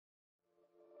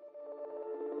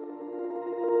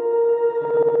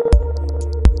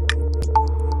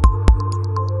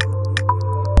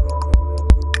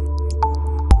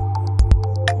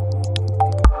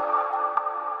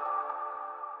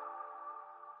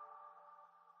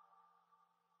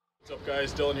What's up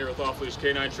guys, Dylan here with Off Leash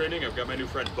Canine Training. I've got my new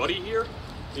friend Buddy here.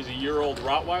 He's a year-old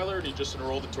Rottweiler and he just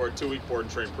enrolled into our 2-week board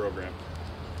and train program.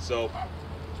 So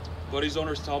Buddy's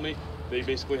owners tell me they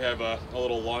basically have a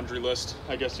little laundry list,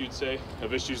 I guess you'd say,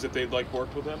 of issues that they'd like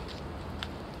worked with him.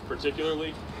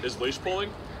 Particularly his leash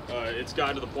pulling. It's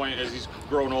gotten to the point as he's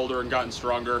grown older and gotten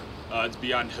stronger, it's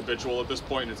beyond habitual at this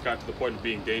point, and it's gotten to the point of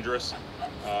being dangerous.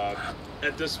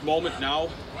 At this moment now,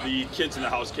 the kids in the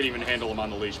house can't even handle him on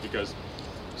the leash because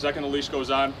the second the leash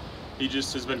goes on, he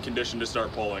just has been conditioned to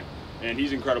start pulling, and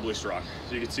he's incredibly strong,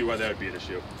 so you can see why that would be an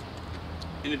issue.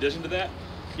 In addition to that,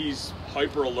 he's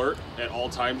hyper alert at all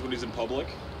times when he's in public.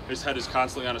 His head is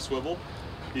constantly on a swivel.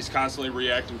 He's constantly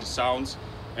reacting to sounds,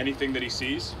 anything that he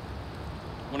sees.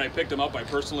 When I picked him up, I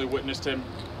personally witnessed him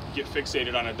get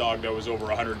fixated on a dog that was over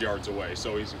 100 yards away.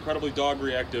 So he's incredibly dog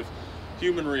reactive,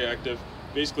 human reactive,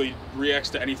 basically reacts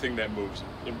to anything that moves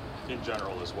in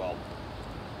general as well.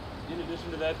 In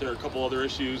addition to that, there are a couple other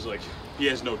issues, like he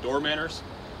has no door manners.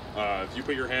 If you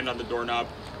put your hand on the doorknob,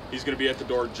 he's going to be at the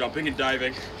door jumping and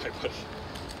diving,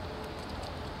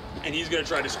 and he's going to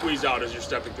try to squeeze out as you're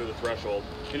stepping through the threshold.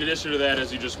 In addition to that,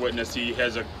 as you just witnessed, he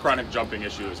has a chronic jumping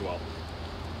issue as well.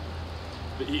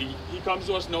 He comes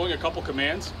to us knowing a couple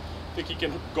commands. I think he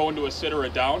can go into a sit or a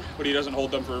down, but he doesn't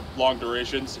hold them for long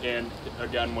durations, and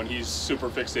again, when he's super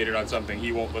fixated on something,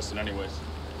 he won't listen anyways.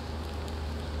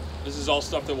 This is all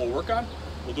stuff that we'll work on.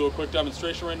 We'll do a quick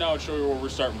demonstration right now and show you where we're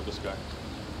starting with this guy.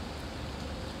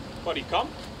 Buddy, come.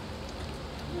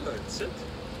 Good. Sit.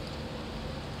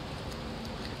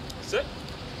 Sit.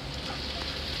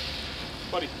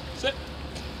 Buddy, sit.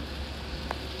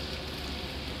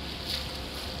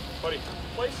 Buddy,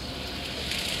 place.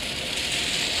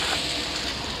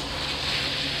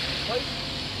 Place.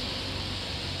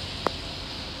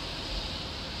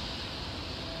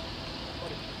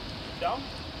 Buddy, down.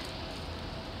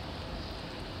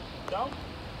 Down.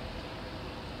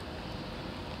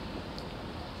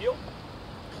 Heel.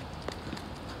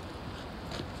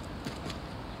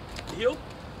 Heel.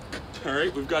 All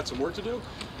right, we've got some work to do.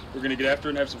 We're gonna get after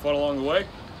it and have some fun along the way.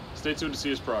 Stay tuned to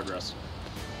see his progress.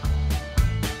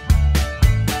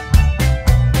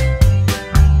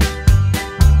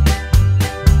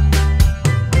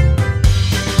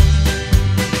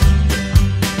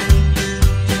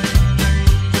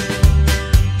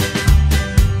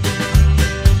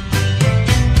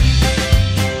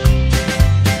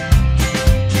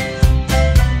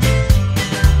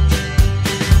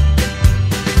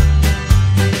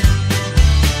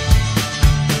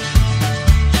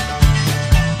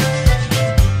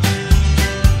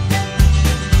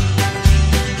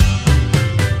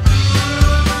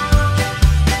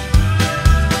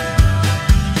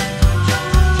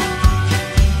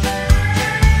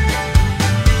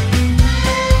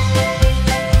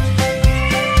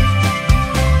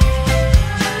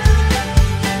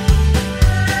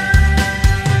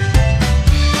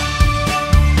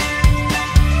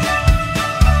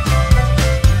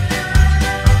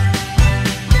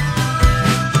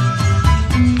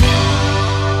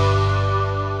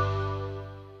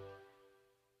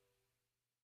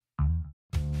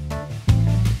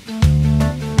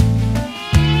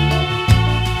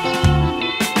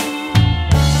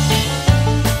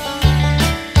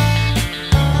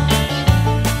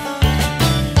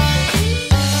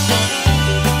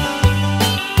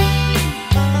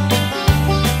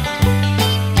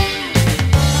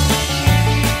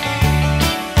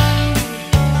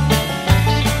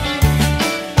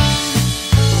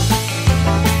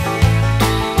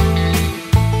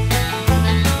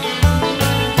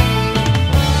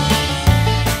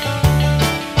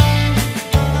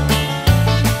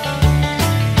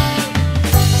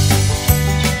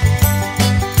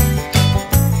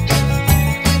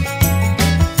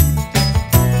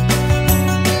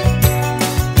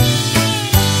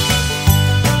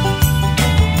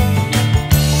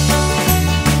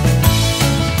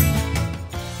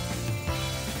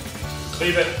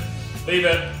 Leave it. Leave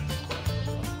it.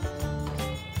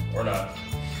 Or not.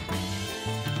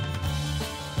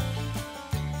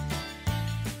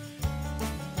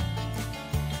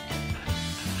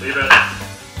 Leave it.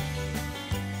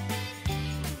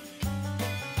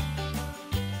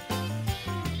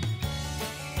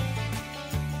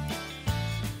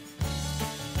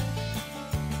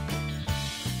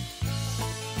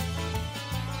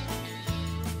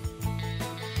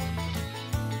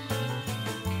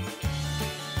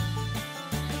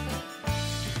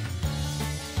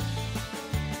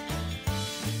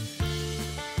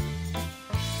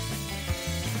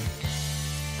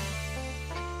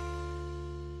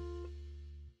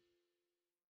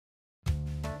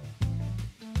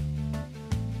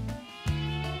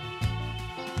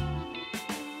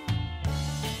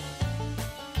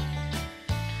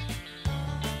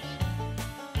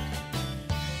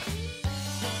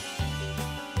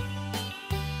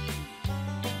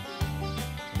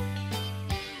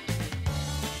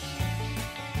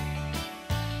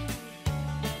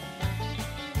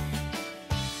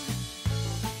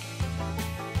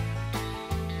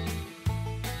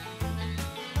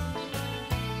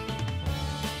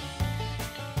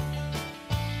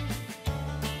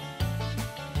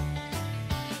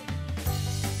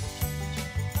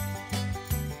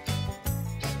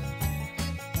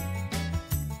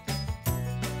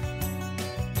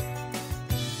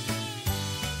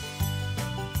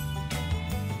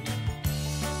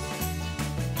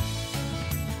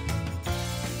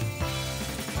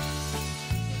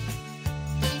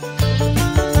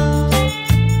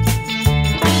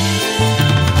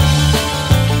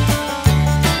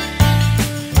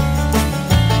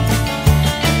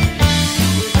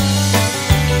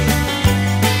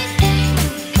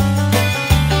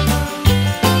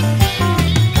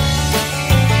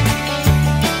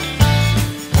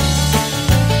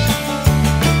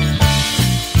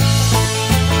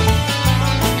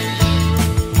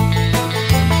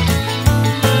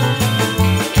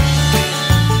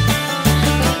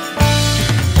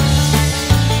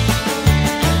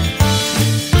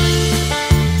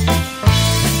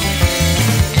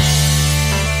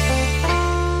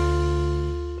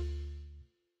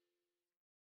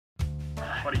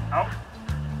 Out.